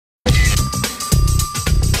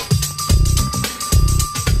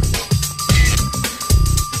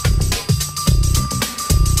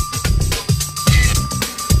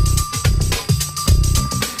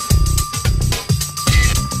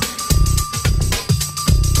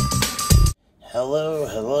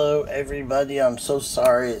Hello everybody. I'm so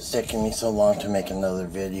sorry it's taking me so long to make another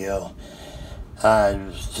video.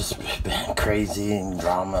 It's just been crazy and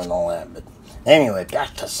drama and all that. But anyway,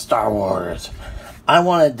 back to Star Wars. I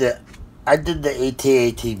did the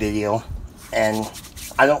AT-AT video, and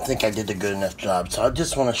I don't think I did a good enough job. So I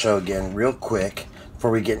just want to show again real quick before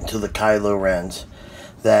we get into the Kylo Rens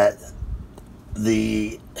that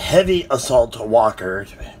the heavy assault walker,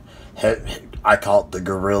 I call it the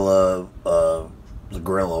gorilla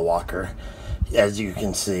walker. As you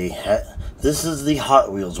can see, this is the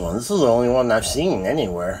Hot Wheels one. This is the only one I've seen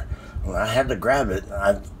anywhere. I had to grab it.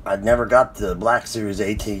 I'd never got the Black Series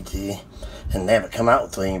AT-AT, and they haven't come out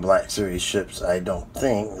with any Black Series ships, I don't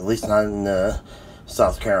think. At least not in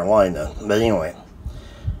South Carolina. But anyway,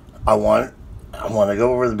 I want to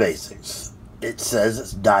go over the basics. It says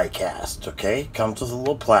it's die cast. Okay, comes with a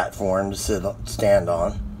little platform to stand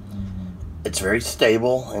on. It's very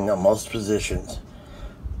stable in most positions.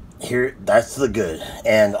 Here, that's the good.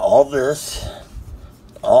 And all this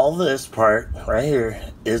part right here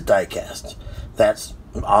is die cast. That's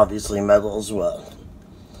obviously metal as well.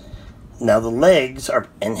 Now the legs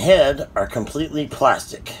and head are completely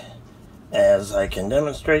plastic, as I can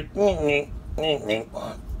demonstrate. And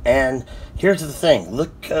here's the thing.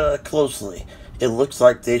 Look closely. It looks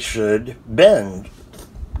like they should bend.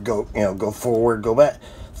 Go forward, go back.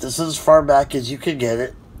 This is as far back as you could get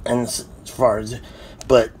it, and as far as,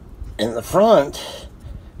 but in the front,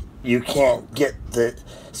 you can't get the.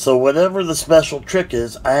 So whatever the special trick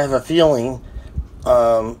is, I have a feeling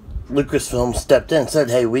Lucasfilm stepped in and said,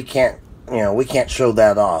 "Hey, we can't show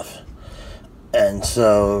that off." And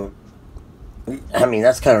so, I mean,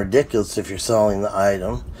 that's kind of ridiculous if you're selling the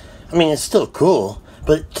item. I mean, it's still cool,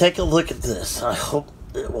 but take a look at this. I hope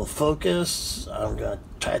it will focus. I'm gonna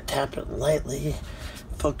try to tap it lightly.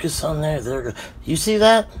 Focus on there. There we go. You see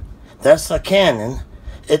that? That's a cannon.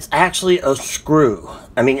 It's actually a screw.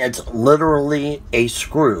 I mean, it's literally a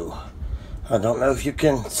screw. I don't know if you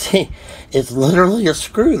can see. It's literally a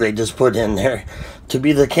screw they just put in there to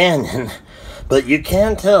be the cannon. But you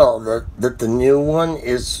can tell that the new one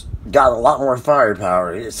got a lot more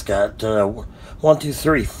firepower. It's got 1, 2,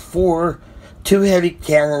 3, 4, 2 heavy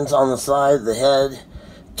cannons on the side, the head,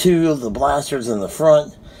 2 of the blasters in the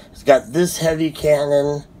front. It's got this heavy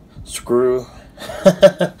cannon screw.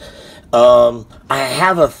 I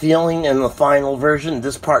have a feeling in the final version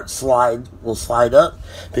this part will slide up,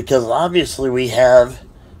 because obviously we have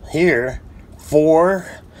here 4,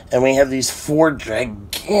 and we have these 4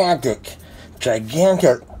 gigantic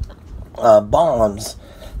bombs,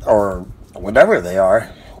 or whatever they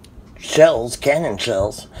are, shells, cannon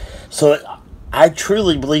shells. So I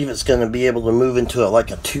truly believe it's going to be able to move into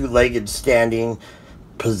like a 2-legged standing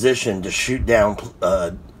position to shoot down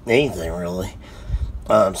anything really.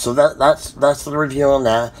 So that's the review on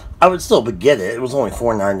that. I would still get it. It was only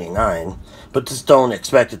 $4.99, but just don't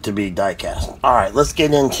expect it to be die cast. All right, let's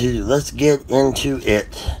get into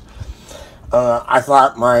it. I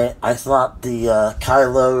thought the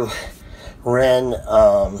Kylo Ren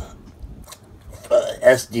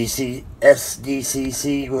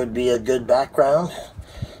SDCC would be a good background,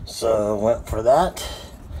 so I went for that.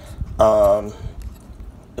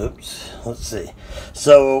 Oops, let's see.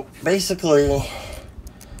 So basically,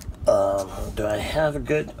 do I have a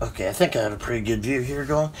good, okay, I think I have a pretty good view here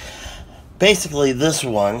going. Basically this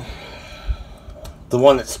one, the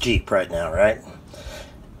one that's cheap right now, right?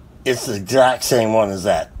 It's the exact same one as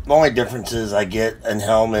that. The only difference is I get a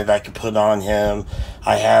helmet I can put on him.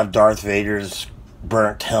 I have Darth Vader's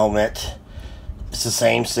burnt helmet. It's the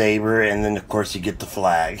same saber, and then of course you get the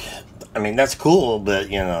flag. I mean, that's cool, but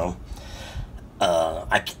you know,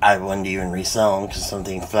 I wouldn't even resell them because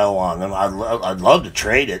something fell on them. I'd love to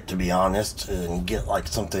trade it, to be honest, and get like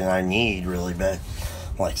something I need really bad,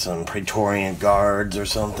 like some Praetorian guards or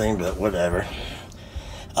something. But whatever.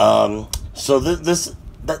 So this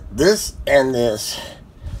and this.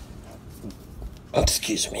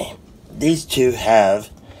 Excuse me. These two have.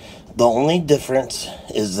 The only difference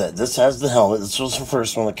is that this has the helmet. This was the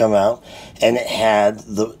first one to come out, and it had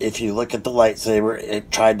if you look at the lightsaber, it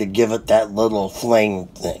tried to give it that little flame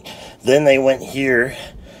thing. Then they went here,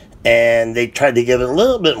 and they tried to give it a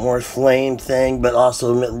little bit more flame thing, but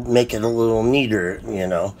also make it a little neater, you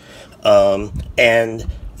know. And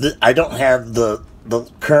I don't have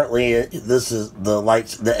currently, this is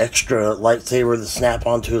the extra lightsaber that snap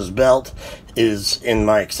onto his belt is in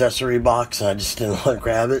my accessory box, and I just didn't want to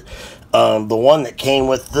grab it. The one that came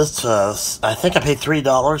with this, I think I paid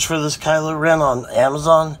 $3 for this Kylo Ren on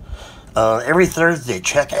Amazon. Every Thursday,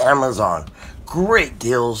 check Amazon. Great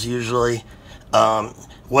deals usually.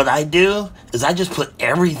 what I do is I just put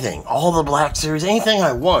everything, all the Black Series, anything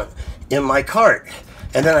I want in my cart.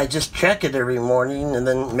 And then I just check it every morning and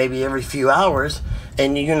then maybe every few hours.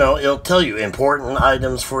 And, you know, it'll tell you important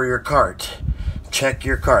items for your cart. Check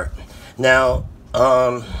your cart. Now,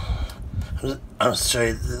 I'm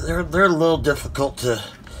sorry, they're a little difficult to,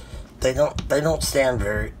 they don't stand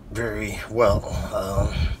very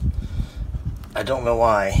well. I don't know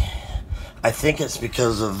why. I think it's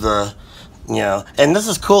because of the, you know, and this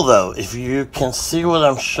is cool though. If you can see what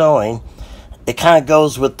I'm showing, it kind of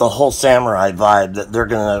goes with the whole samurai vibe that they're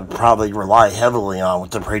going to probably rely heavily on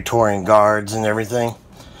with the Praetorian Guards and everything.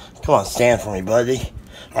 Come on, stand for me, buddy.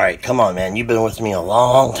 All right, come on, man. You've been with me a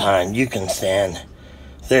long time. You can stand.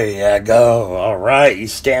 There you go. All right,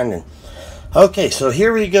 he's standing. Okay, so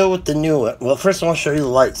here we go with the new one. Well, first I want to show you the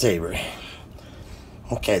lightsaber.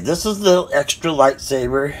 Okay, this is the extra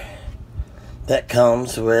lightsaber that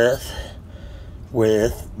comes with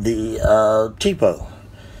the cheapo.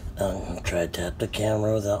 Try to tap the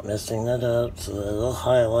camera without messing that up so that it'll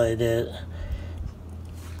highlight it.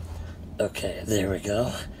 Okay, there we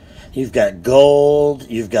go. You've got gold,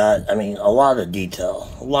 you've got, I mean, a lot of detail,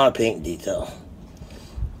 a lot of paint detail.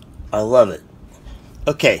 I love it.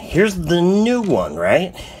 Okay, here's the new one,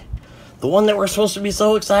 right? The one that we're supposed to be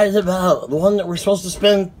so excited about. The one that we're supposed to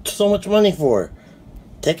spend so much money for.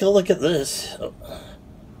 Take a look at this.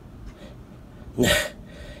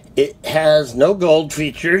 It has no gold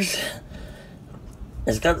features.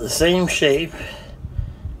 It's got the same shape.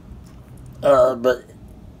 But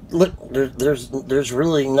look, there's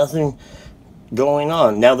really nothing going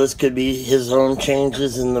on. Now this could be his own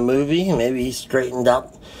changes in the movie. Maybe he straightened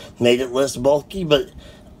out, made it less bulky, but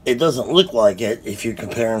it doesn't look like it if you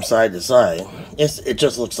compare them side to side. It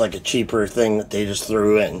just looks like a cheaper thing that they just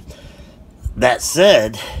threw in. That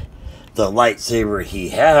said, the lightsaber he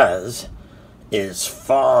has is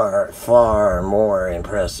far, far more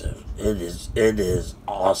impressive. It is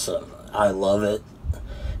awesome. I love it.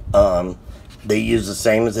 They use the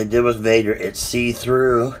same as they did with Vader. It's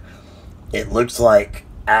see-through. It looks like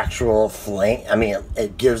actual flame. I mean,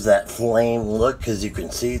 it gives that flame look because you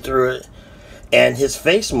can see through it. And his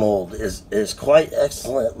face mold is quite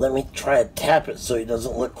excellent. Let me try to tap it so he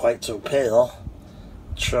doesn't look quite so pale.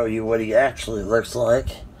 Show you what he actually looks like.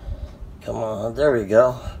 Come on, there we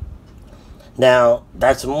go. Now,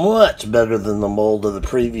 that's much better than the mold of the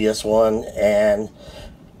previous one.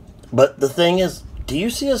 But the thing is, do you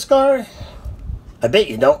see a scar? I bet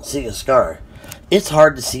you don't see a scar. It's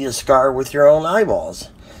hard to see a scar with your own eyeballs.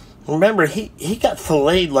 Remember, he got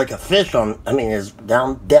filleted like a fish on, I mean,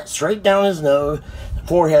 straight down his nose,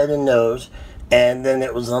 forehead and nose, and then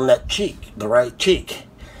it was on that cheek, the right cheek.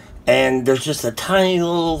 And there's just a tiny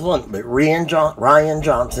little one. But Rian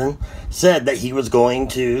Johnson said that he was going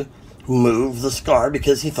to move the scar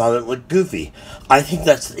because he thought it looked goofy. I think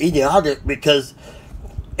that's idiotic because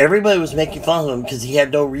everybody was making fun of him because he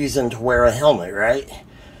had no reason to wear a helmet, right?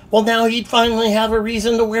 Well, now he'd finally have a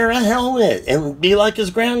reason to wear a helmet and be like his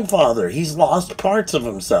grandfather. He's lost parts of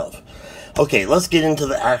himself. Okay, let's get into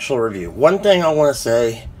the actual review. One thing I want to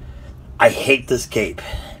say, I hate this cape.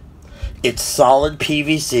 It's solid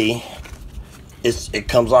PVC. It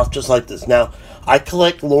comes off just like this. Now, I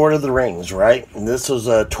collect Lord of the Rings, right? And this was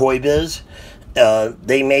a Toy Biz.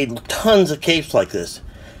 They made tons of capes like this.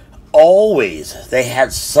 Always, they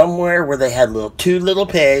had somewhere where they had two little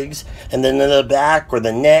pegs, and then in the back or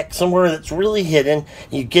the neck, somewhere that's really hidden,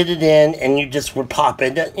 you get it in, and you just would pop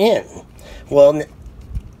it in. Well,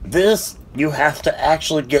 this, you have to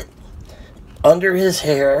actually get under his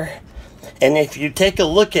hair, and if you take a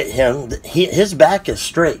look at him, his back is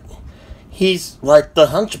straight. He's like the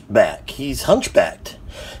hunchback. He's hunchbacked.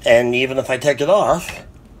 And even if I take it off,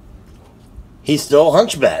 he's still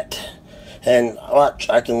hunchbacked. And watch,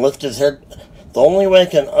 I can lift his head. The only way I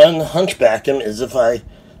can unhunchback him is if I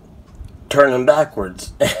turn him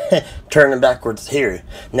backwards. Turn him backwards here.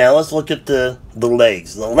 Now let's look at the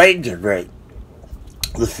legs. The legs are great.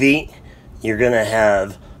 The feet, you're going to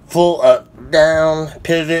have full up, down,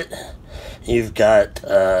 pivot. You've got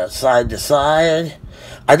side to side.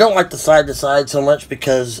 I don't like the side to side so much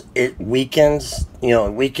because it weakens.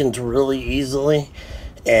 It weakens really easily.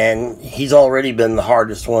 And he's already been the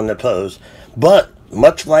hardest one to pose. But,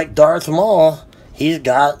 much like Darth Maul, he's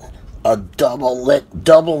got a double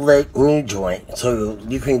leg knee joint. So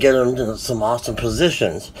you can get him to some awesome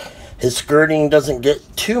positions. His skirting doesn't get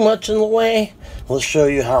too much in the way. Let's show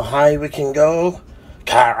you how high we can go.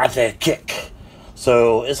 Karate kick.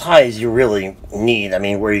 So, as high as you really need. I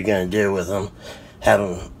mean, what are you going to do with him?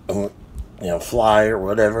 Have him, fly or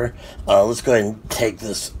whatever. Let's go ahead and take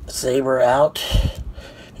this saber out.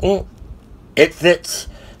 It fits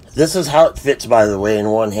This is how it fits, by the way, in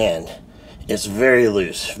one hand. It's very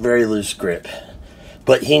loose grip.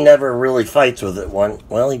 But he never really fights with it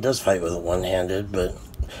well, he does fight with it one-handed, but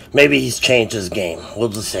maybe he's changed his game. We'll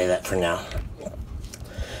just say that for now.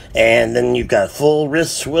 And then you've got full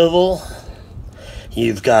wrist swivel.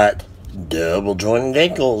 You've got double jointed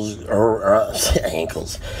ankles, or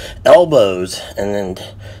ankles, elbows, and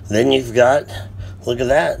then you've got, look at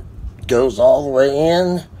that, goes all the way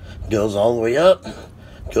in, goes all the way up,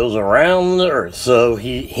 goes around the earth. So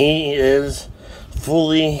he is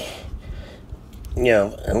fully, and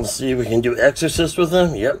let's see if we can do exorcist with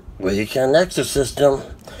him. Yep, we can exorcist him.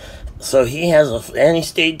 So he has and he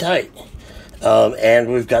stayed tight.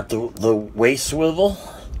 And we've got the waist swivel.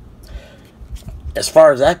 As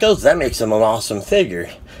far as that goes, that makes him an awesome figure.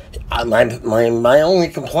 My only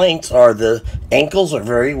complaints are the ankles are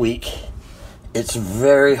very weak. It's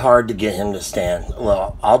very hard to get him to stand.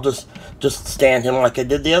 Well, I'll just stand him like I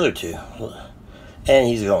did the other two. And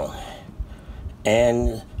he's going.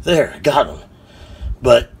 And there, got him.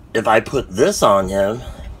 But if I put this on him,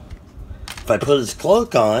 if I put his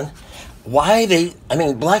cloak on,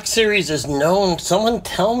 Black Series is known. Someone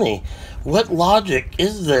tell me, what logic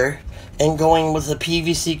is there in going with a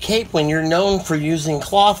PVC cape when you're known for using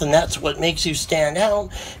cloth, and that's what makes you stand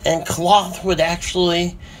out, and cloth would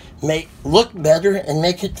actually look better and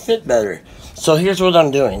make it fit better. So here's what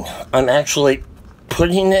I'm doing. I'm actually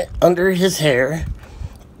putting it under his hair,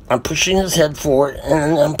 I'm pushing his head forward,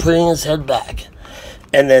 and I'm putting his head back.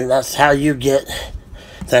 And then that's how you get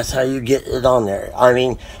it on there.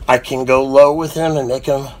 I can go low with him and make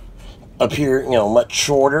him appear, much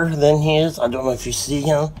shorter than he is. I don't know if you see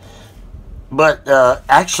him. But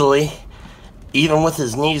actually, even with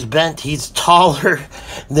his knees bent, he's taller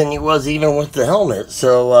than he was even with the helmet.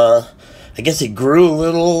 So I guess he grew a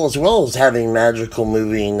little, as well as having magical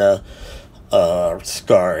moving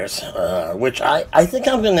scars. Which I think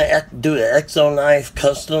I'm going to do an Exo Knife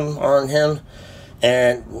custom on him.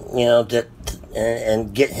 And,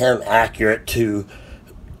 and get him accurate to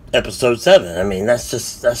episode 7. That's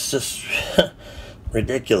just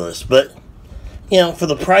ridiculous. But, for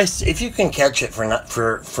the price, if you can catch it for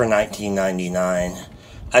 $19.99,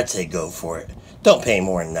 I'd say go for it. Don't pay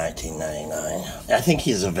more than $19.99. I think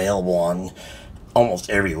he's available on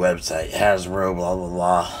almost every website. Hasbro, blah, blah,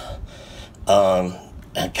 blah.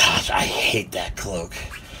 And gosh, I hate that cloak.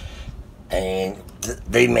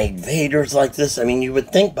 They made Vaders like this. You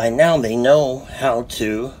would think by now they know how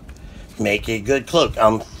to make a good cloak.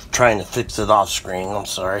 I'm trying to fix it off screen. I'm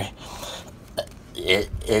sorry.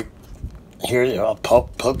 Here, I'll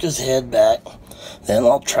poke his head back. Then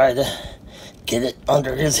I'll try to get it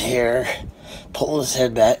under his hair. Pull his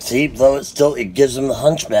head back. See, though it gives him the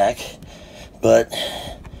hunchback. But,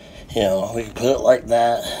 we can put it like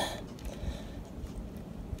that.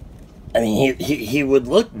 He would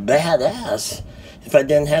look badass if I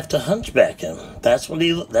didn't have to hunchback him. That's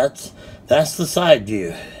the side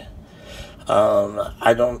view.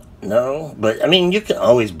 I don't know, but you can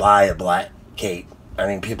always buy a black cape.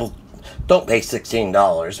 People don't pay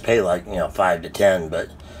 $16, pay like $5 to $10,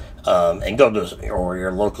 but and go to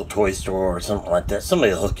your local toy store or something like that.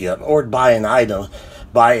 Somebody will hook you up, or buy an item,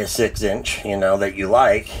 buy a 6-inch, that you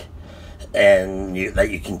like, and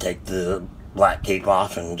that you can take the black cape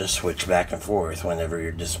off and just switch back and forth whenever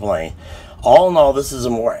you're displaying. All in all, this is a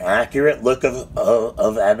more accurate look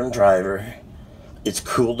of Adam Driver. It's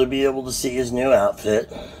cool to be able to see his new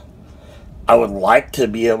outfit. I would like to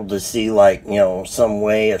be able to see, some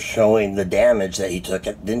way of showing the damage that he took.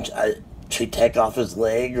 Didn't she take off his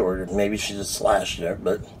leg, or maybe she just slashed it?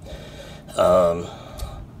 But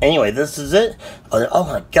anyway, this is it. Oh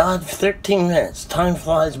my God, 13 minutes. Time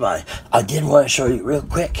flies by. I did want to show you real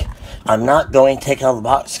quick. I'm not going to take out the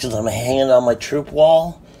box because I'm hanging it on my troop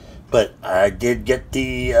wall. But I did get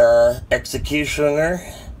the executioner,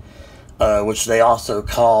 which they also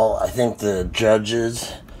call, I think, the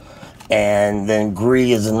judges. And then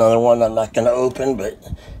Gree is another one I'm not going to open. But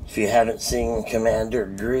if you haven't seen Commander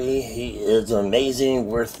Gree, he is amazing,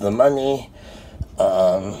 worth the money.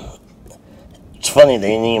 It's funny,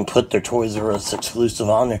 they didn't even put their Toys R Us exclusive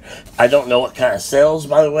on there. I don't know what kind of sales,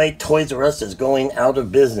 by the way. Toys R Us is going out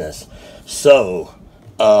of business. So,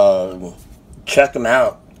 check them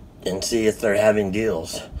out and see if they're having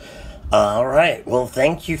deals. Alright, well,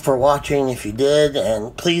 thank you for watching if you did,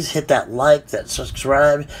 and please hit that like, that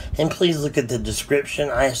subscribe, and please look at the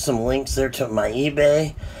description. I have some links there to my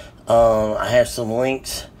eBay. I have some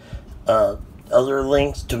links, other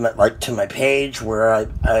links to my page where I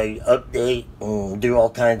update and do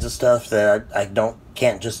all kinds of stuff that I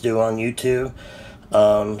can't just do on YouTube.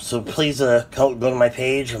 So please go to my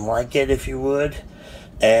page and like it if you would.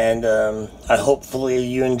 And I hopefully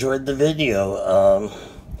you enjoyed the video.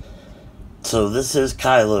 So this is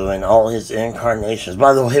Kylo and all his incarnations.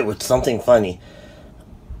 By the way, it was something funny.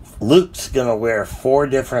 Luke's gonna wear 4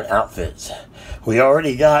 different outfits. We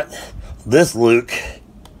already got this Luke.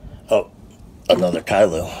 Oh, another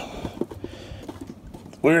Kylo.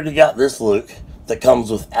 We already got this Luke that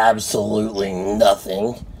comes with absolutely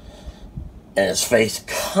nothing. And his face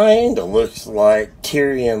kind of looks like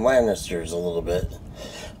Tyrion Lannister's a little bit.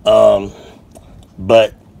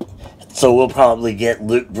 But so we'll probably get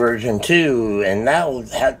Luke version 2, and that will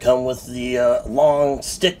come with the long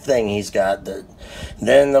stick thing he's got. Then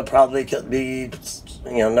there'll probably be,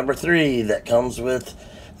 number 3 that comes with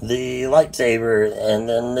the lightsaber, and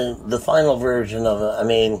then the final version of it. I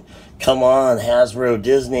mean, come on, Hasbro,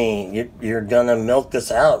 Disney, you're gonna milk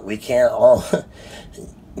us out. We can't all,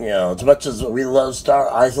 as much as we love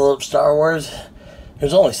I love Star Wars.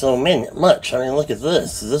 There's only so much. I mean, look at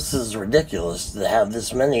this. This is ridiculous to have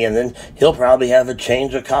this many. And then he'll probably have a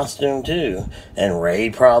change of costume too. And Rey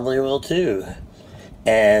probably will too.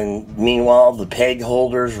 And meanwhile, the peg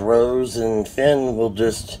holders, Rose and Finn, will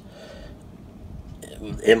just...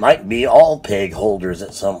 It might be all peg holders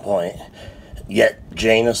at some point. Yet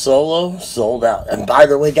Jaina Solo sold out. And by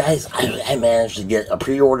the way, guys, I managed to get a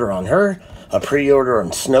pre-order on her, a pre-order on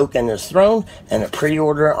Snoke and his throne, and a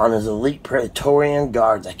pre-order on his elite Praetorian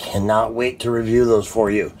guards. I cannot wait to review those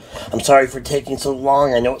for you. I'm sorry for taking so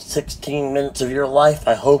long. I know it's 16 minutes of your life.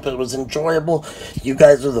 I hope it was enjoyable. You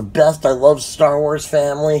guys are the best. I love Star Wars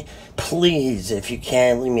family. Please, if you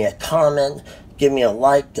can, leave me a comment, give me a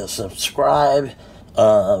like, a subscribe.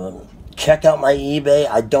 Check out my eBay.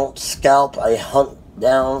 I don't scalp. I hunt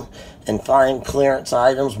down and find clearance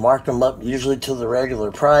items, mark them up usually to the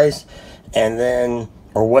regular price, and then,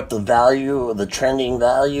 or what the value or the trending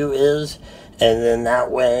value is, and then that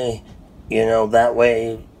way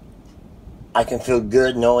I can feel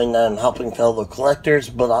good knowing that I'm helping fellow collectors.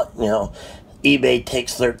 But eBay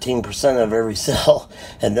takes 13% of every sale,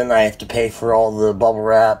 and then I have to pay for all the bubble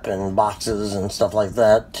wrap and boxes and stuff like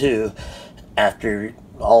that too. After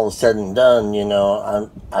all is said and done,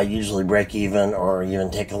 I usually break even or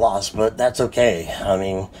even take a loss, but that's okay. I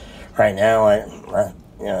mean, right now, I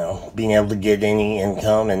being able to get any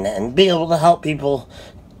income and be able to help people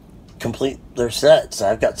complete their sets.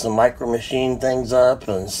 I've got some micro machine things up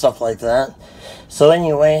and stuff like that. So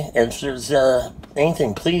anyway, if there's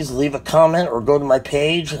anything, please leave a comment or go to my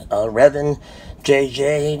page, Revan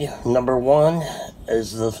JJ number 1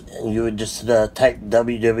 is you would just type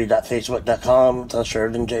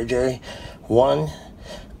www.facebook.com/RevanJJ1,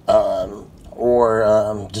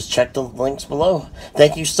 or just check the links below.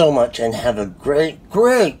 Thank you so much and have a great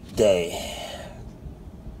day.